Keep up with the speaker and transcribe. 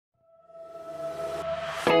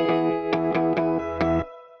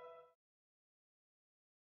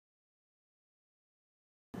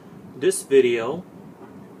This video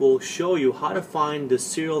will show you how to find the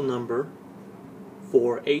serial number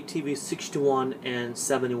for ATV 61 and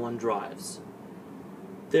 71 drives.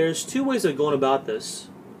 There's two ways of going about this.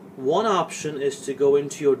 One option is to go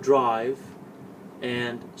into your drive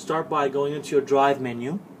and start by going into your drive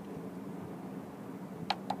menu.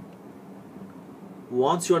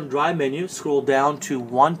 Once you're in the drive menu, scroll down to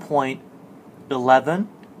 1.11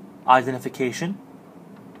 identification.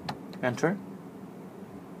 Enter.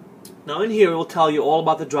 Now in here it will tell you all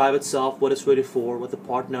about the drive itself, what it's rated for, what the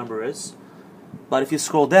part number is. But if you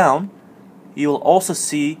scroll down, you will also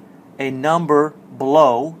see a number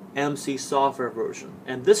below MC software version.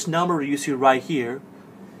 And this number you see right here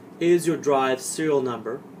is your drive serial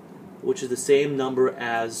number, which is the same number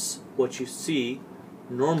as what you see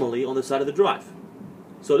normally on the side of the drive.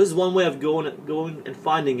 So this is one way of going and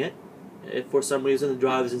finding it. If for some reason the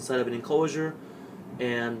drive is inside of an enclosure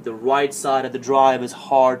and the right side of the drive is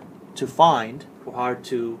hard to find, or hard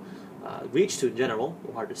to reach to in general,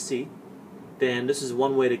 or hard to see, then this is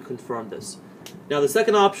one way to confirm this. Now the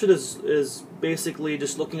second option is basically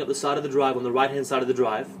just looking at the side of the drive, on the right hand side of the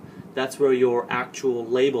drive. That's where your actual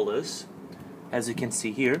label is, as you can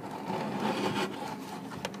see here.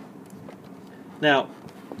 Now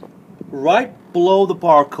right below the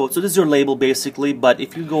barcode, so this is your label basically, but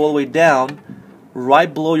if you go all the way down,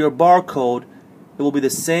 right below your barcode, it will be the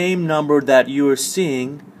same number that you are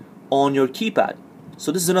seeing on your keypad.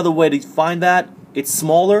 So this is another way to find that. It's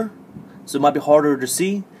smaller, so it might be harder to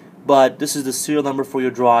see, but this is the serial number for your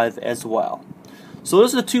drive as well. So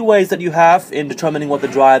those are the two ways that you have in determining what the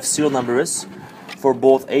drive serial number is for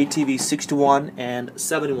both ATV 61 and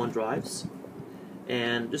 71 drives.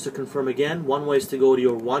 And just to confirm again, one way is to go to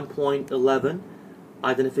your 1.11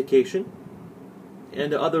 identification,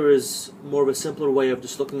 and the other is more of a simpler way of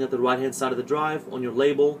just looking at the right hand side of the drive. On your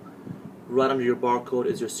label, right under your barcode,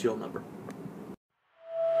 is your serial number.